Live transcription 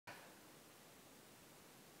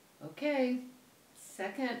Okay,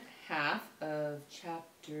 second half of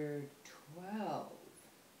chapter 12,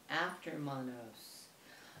 Aftermanos.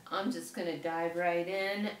 I'm just going to dive right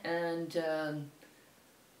in and,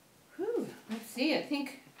 let's see, I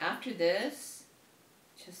think after this,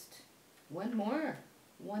 just one more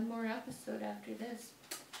episode after this.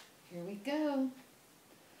 Here we go.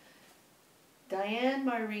 Diane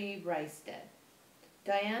Marie Reisted.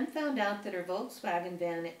 Diane found out that her Volkswagen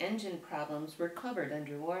van engine problems were covered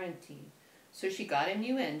under warranty. So she got a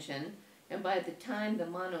new engine, and by the time the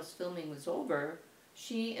Manos filming was over,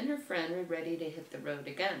 she and her friend were ready to hit the road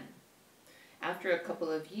again. After a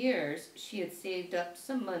couple of years, she had saved up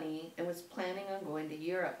some money and was planning on going to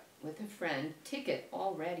Europe with a friend, ticket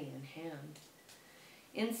already in hand.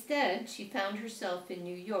 Instead, she found herself in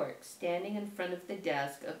New York, standing in front of the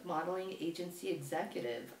desk of modeling agency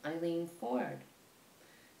executive Eileen Ford.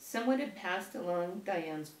 Someone had passed along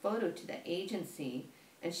Diane's photo to the agency,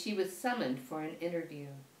 and she was summoned for an interview.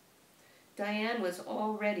 Diane was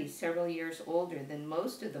already several years older than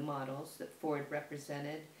most of the models that Ford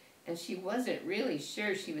represented, and she wasn't really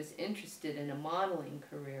sure she was interested in a modeling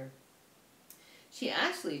career. She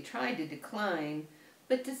actually tried to decline,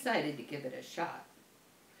 but decided to give it a shot.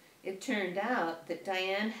 It turned out that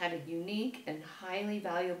Diane had a unique and highly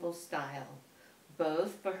valuable style,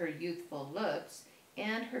 both for her youthful looks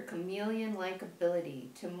and her chameleon-like ability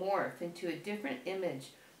to morph into a different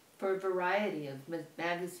image for a variety of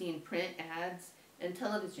magazine print ads and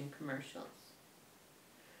television commercials.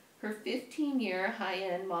 Her 15-year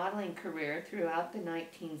high-end modeling career throughout the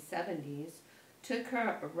 1970s took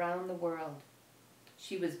her around the world.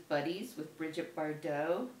 She was buddies with Brigitte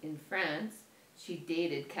Bardot in France, she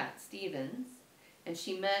dated Cat Stevens, and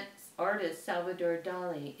she met artist Salvador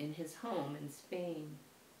Dali in his home in Spain,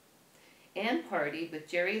 and partied with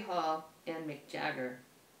Jerry Hall and Mick Jagger.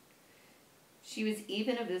 She was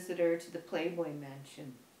even a visitor to the Playboy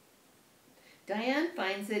Mansion. Diane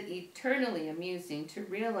finds it eternally amusing to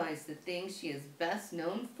realize the thing she is best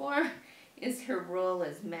known for is her role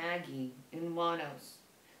as Maggie in Manos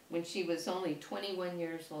when she was only 21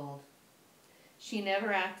 years old. She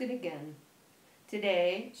never acted again.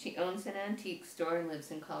 Today, she owns an antique store and lives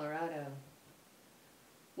in Colorado.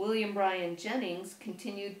 William Bryan Jennings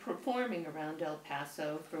continued performing around El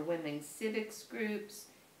Paso for women's civics groups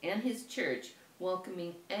and his church,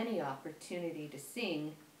 welcoming any opportunity to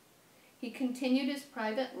sing. He continued his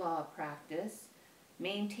private law practice,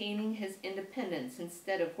 maintaining his independence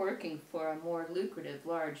instead of working for a more lucrative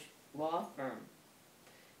large law firm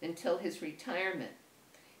until his retirement,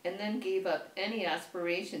 and then gave up any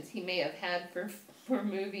aspirations he may have had for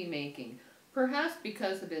movie making, perhaps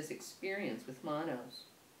because of his experience with Manos.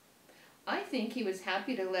 I think he was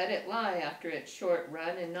happy to let it lie after its short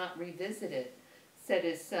run and not revisit it, said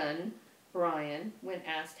his son, Brian, when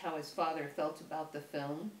asked how his father felt about the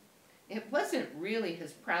film. It wasn't really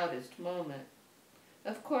his proudest moment.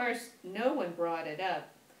 Of course, no one brought it up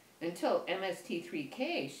until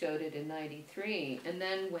MST3K showed it in '93, and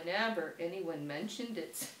then whenever anyone mentioned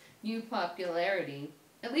its new popularity,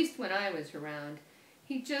 at least when I was around,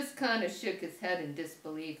 he just kind of shook his head in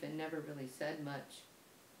disbelief and never really said much.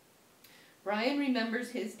 Brian remembers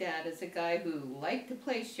his dad as a guy who liked to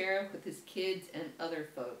play sheriff with his kids and other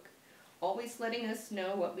folk, always letting us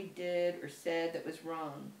know what we did or said that was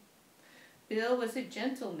wrong. Bill was a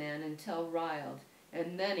gentleman until riled,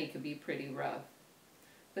 and then he could be pretty rough.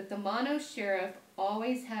 But the Manos sheriff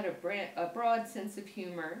always had a broad sense of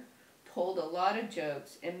humor, told a lot of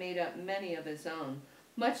jokes, and made up many of his own,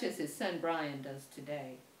 much as his son Brian does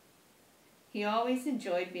today. He always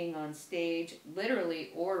enjoyed being on stage, literally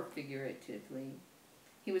or figuratively.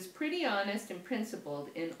 He was pretty honest and principled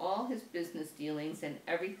in all his business dealings and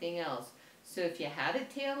everything else, so if you had a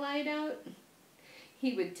tail light out,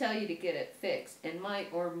 he would tell you to get it fixed and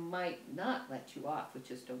might or might not let you off with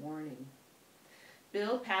just a warning.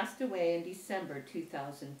 Bill passed away in December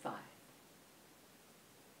 2005.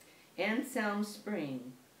 Anselm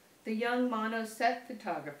Spring. The young Manos set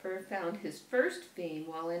photographer found his first fame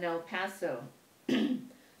while in El Paso,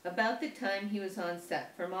 about the time he was on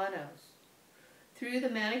set for Manos. Through the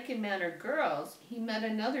Mannequin Manor girls, he met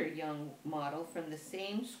another young model from the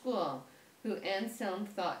same school who Anselm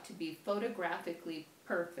thought to be photographically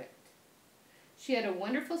perfect. She had a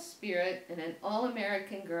wonderful spirit and an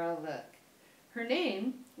all-American girl look. Her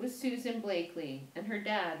name was Susan Blakely, and her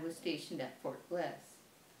dad was stationed at Fort Bliss.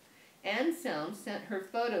 Anselm sent her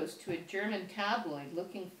photos to a German tabloid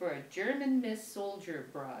looking for a German Miss Soldier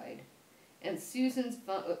bride, and Susan's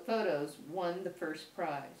photos won the first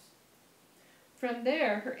prize. From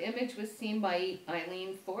there, her image was seen by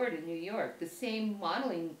Eileen Ford in New York, the same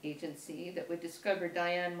modeling agency that would discover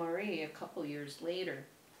Diane Marie a couple years later.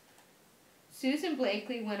 Susan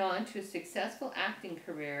Blakely went on to a successful acting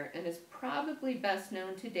career and is probably best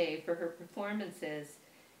known today for her performances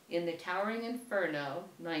in The Towering Inferno,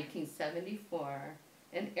 1974,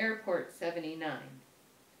 and Airport 79.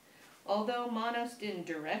 Although Manos didn't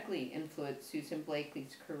directly influence Susan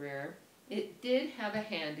Blakely's career, it did have a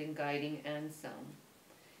hand in guiding Anselm.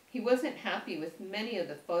 He wasn't happy with many of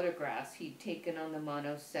the photographs he'd taken on the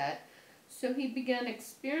Manos set, so he began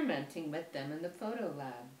experimenting with them in the photo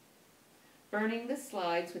lab, burning the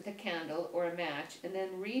slides with a candle or a match and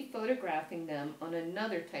then re-photographing them on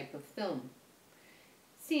another type of film.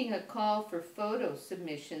 Seeing a call for photo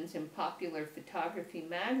submissions in Popular Photography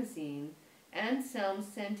magazine, Anselm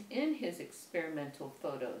sent in his experimental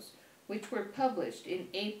photos, which were published in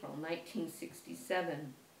April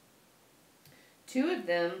 1967. Two of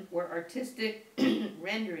them were artistic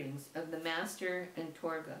renderings of the Master and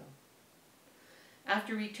Torgo.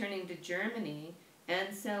 After returning to Germany,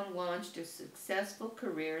 Anselm launched a successful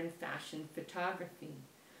career in fashion photography,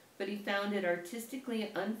 but he found it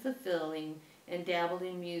artistically unfulfilling and dabbled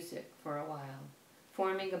in music for a while,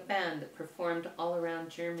 forming a band that performed all around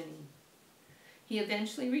Germany. He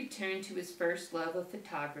eventually returned to his first love of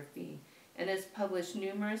photography and has published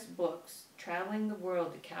numerous books traveling the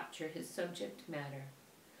world to capture his subject matter.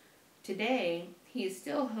 Today, he is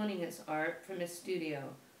still honing his art from his studio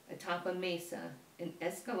atop a mesa in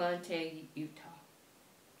Escalante, Utah.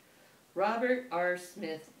 Robert R.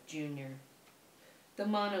 Smith, Jr. The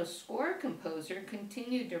Manos score composer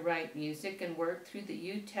continued to write music and work through the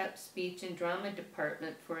UTEP Speech and Drama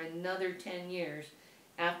Department for another 10 years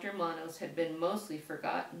after Manos had been mostly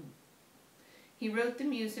forgotten. He wrote the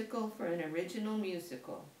musical for an original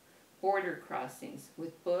musical, Border Crossings,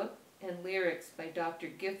 with book and lyrics by Dr.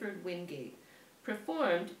 Gifford Wingate,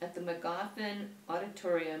 performed at the McGoffin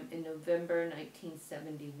Auditorium in November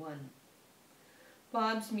 1971.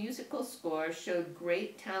 Bob's musical score showed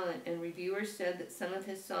great talent, and reviewers said that some of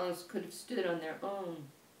his songs could have stood on their own.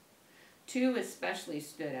 Two especially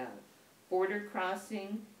stood out, Border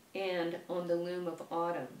Crossing and On the Loom of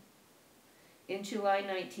Autumn. In July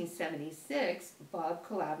 1976, Bob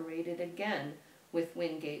collaborated again with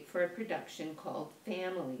Wingate for a production called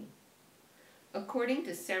Family. According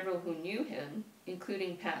to several who knew him,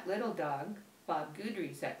 including Pat Littledog, Bob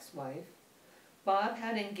Guidry's ex-wife, Bob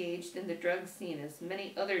had engaged in the drug scene as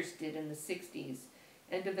many others did in the 60s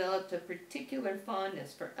and developed a particular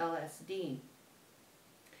fondness for LSD.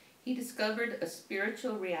 He discovered a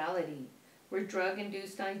spiritual reality where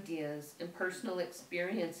drug-induced ideas and personal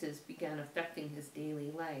experiences began affecting his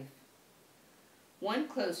daily life. One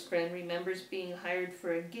close friend remembers being hired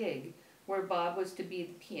for a gig where Bob was to be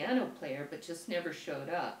the piano player but just never showed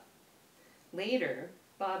up. Later,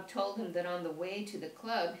 Bob told him that on the way to the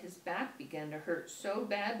club, his back began to hurt so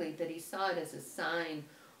badly that he saw it as a sign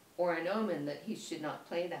or an omen that he should not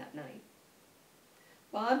play that night.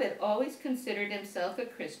 Bob had always considered himself a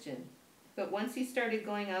Christian, but once he started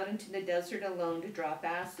going out into the desert alone to drop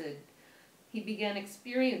acid, he began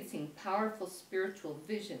experiencing powerful spiritual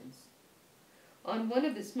visions. On one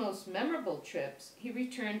of his most memorable trips, he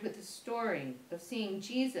returned with a story of seeing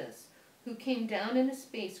Jesus, who came down in a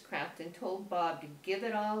spacecraft and told Bob to give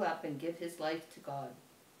it all up and give his life to God.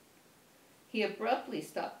 He abruptly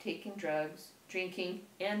stopped taking drugs, drinking,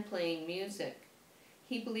 and playing music.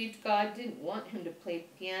 He believed God didn't want him to play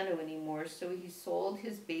piano anymore, so he sold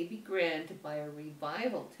his baby grand to buy a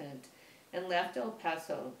revival tent and left El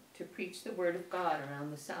Paso to preach the word of God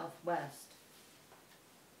around the Southwest.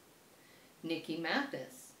 Nicky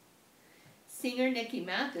Mathis. Singer Nicky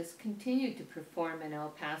Mathis continued to perform in El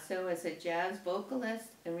Paso as a jazz vocalist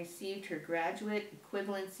and received her graduate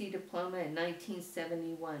equivalency diploma in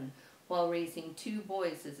 1971 while raising two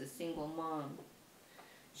boys as a single mom.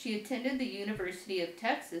 She attended the University of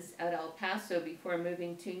Texas at El Paso before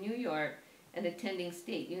moving to New York and attending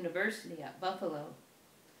State University at Buffalo.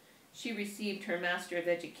 She received her Master of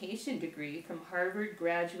Education degree from Harvard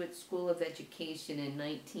Graduate School of Education in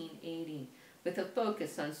 1980 with a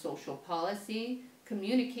focus on social policy,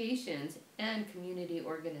 communications, and community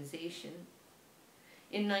organization.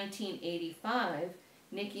 In 1985,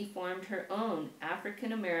 Nicky formed her own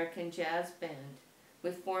African-American jazz band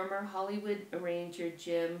with former Hollywood arranger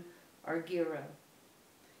Jim Arguero.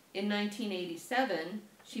 In 1987,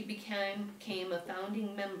 she became a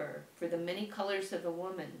founding member for the Many Colors of a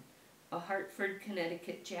Woman, a Hartford,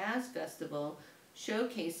 Connecticut jazz festival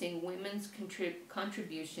showcasing women's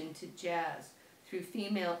contribution to jazz through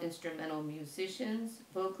female instrumental musicians,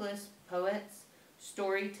 vocalists, poets,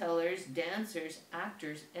 storytellers, dancers,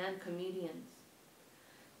 actors, and comedians.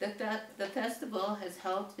 The festival has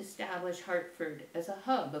helped establish Hartford as a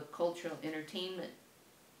hub of cultural entertainment.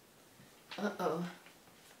 Uh-oh,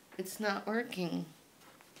 it's not working.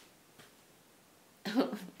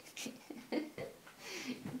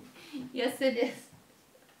 Yes, it is.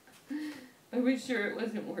 I was sure it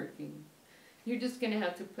wasn't working. You're just going to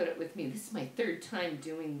have to put up with me. This is my third time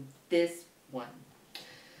doing this one.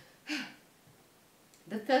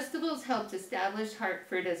 The festivals helped establish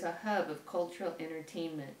Hartford as a hub of cultural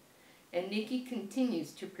entertainment, and Nikki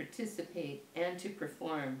continues to participate and to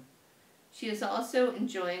perform. She is also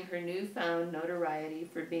enjoying her newfound notoriety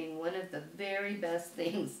for being one of the very best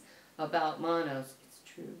things about Manos. It's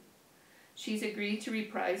true. She's agreed to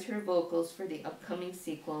reprise her vocals for the upcoming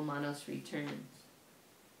sequel, Manos Returns.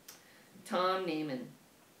 Tom Neyman.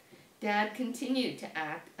 Dad continued to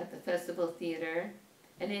act at the Festival Theater,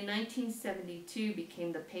 and in 1972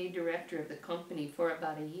 became the paid director of the company for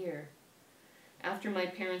about a year. After my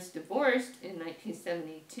parents divorced in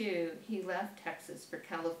 1972, he left Texas for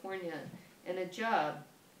California and a job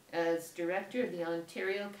as director of the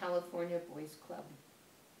Ontario, California Boys Club.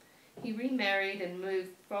 He remarried and moved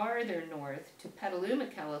farther north to Petaluma,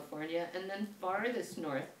 California, and then farthest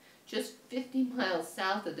north, just 50 miles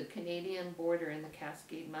south of the Canadian border in the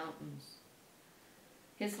Cascade Mountains.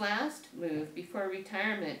 His last move before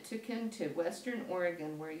retirement took him to Western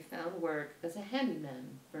Oregon, where he found work as a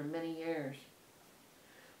handyman for many years.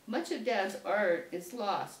 Much of Dad's art is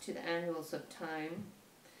lost to the annals of time.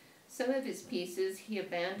 Some of his pieces he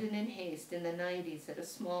abandoned in haste in the 90s at a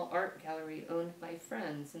small art gallery owned by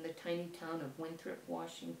friends in the tiny town of Winthrop,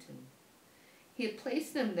 Washington. He had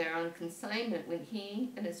placed them there on consignment when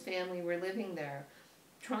he and his family were living there,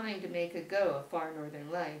 trying to make a go of far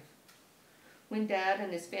northern life. When Dad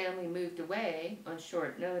and his family moved away on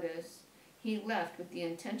short notice, he left with the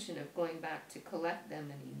intention of going back to collect them,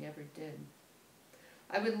 and he never did.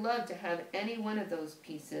 I would love to have any one of those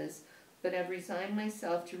pieces, but I've resigned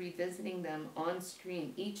myself to revisiting them on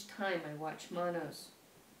screen each time I watch Manos.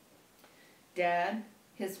 Dad,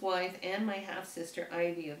 his wife, and my half-sister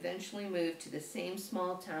Ivy eventually moved to the same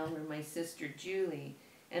small town where my sister Julie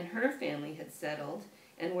and her family had settled,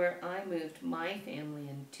 and where I moved my family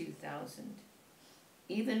in 2000.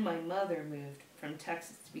 Even my mother moved from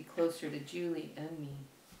Texas to be closer to Julie and me.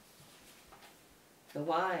 The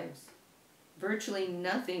wives. Virtually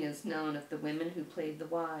nothing is known of the women who played the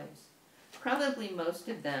wives. Probably most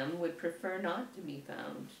of them would prefer not to be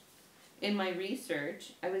found. In my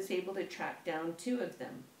research, I was able to track down two of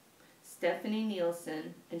them, Stephanie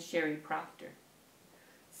Nielsen and Sherry Proctor.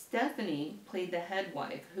 Stephanie played the head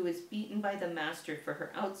wife who was beaten by the master for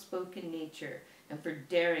her outspoken nature and for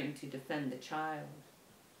daring to defend the child.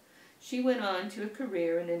 She went on to a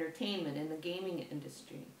career in entertainment in the gaming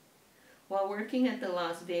industry. While working at the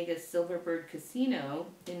Las Vegas Silverbird Casino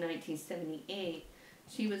in 1978,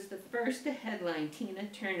 she was the first to headline Tina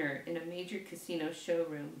Turner in a major casino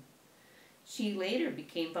showroom. She later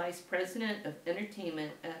became vice president of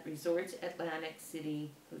entertainment at Resorts Atlantic City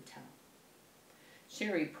Hotel.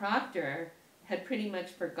 Sherry Proctor had pretty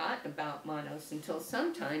much forgotten about Manos until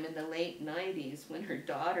sometime in the late 90s when her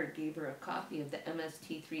daughter gave her a copy of the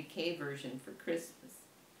MST3K version for Christmas.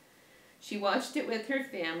 She watched it with her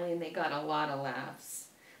family and they got a lot of laughs,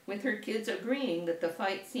 with her kids agreeing that the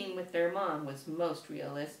fight scene with their mom was most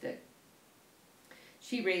realistic.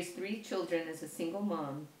 She raised 3 children as a single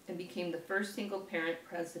mom and became the first single-parent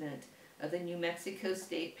president of the New Mexico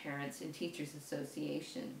State Parents and Teachers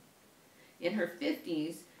Association. In her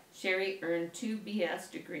 50s, Sherry earned 2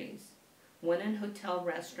 BS degrees, one in hotel,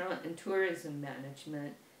 restaurant, and tourism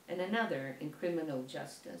management, and another in criminal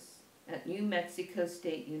justice at New Mexico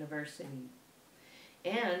State University,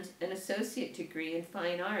 and an associate degree in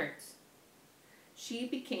fine arts. She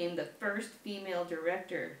became the first female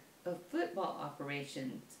director of football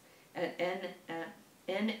operations at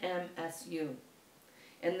NMSU,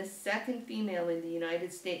 and the second female in the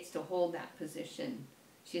United States to hold that position.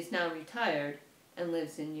 She is now retired and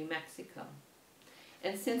lives in New Mexico.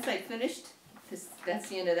 And since I finished this, that's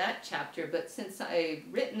the end of that chapter, but since I've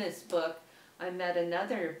written this book, I met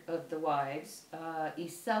another of the wives,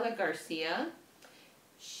 Isela Garcia.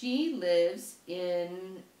 She lives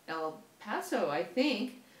in El Paso, I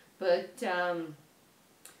think, but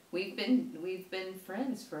we've been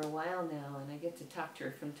friends for a while now, and I get to talk to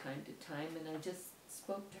her from time to time, and I just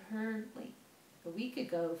spoke to her like a week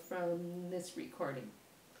ago from this recording,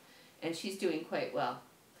 and she's doing quite well.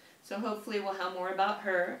 So hopefully we'll have more about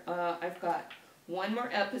her. I've got one more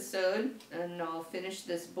episode, and I'll finish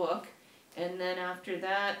this book. And then after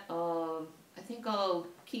that, I think I'll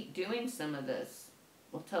keep doing some of this.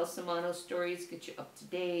 We'll tell some Manos stories, get you up to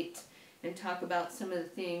date, and talk about some of the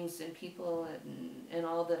things and people and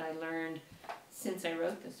all that I learned since I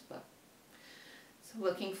wrote this book. So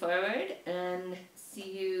looking forward, and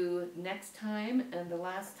see you next time and the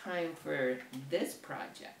last time for this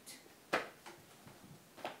project.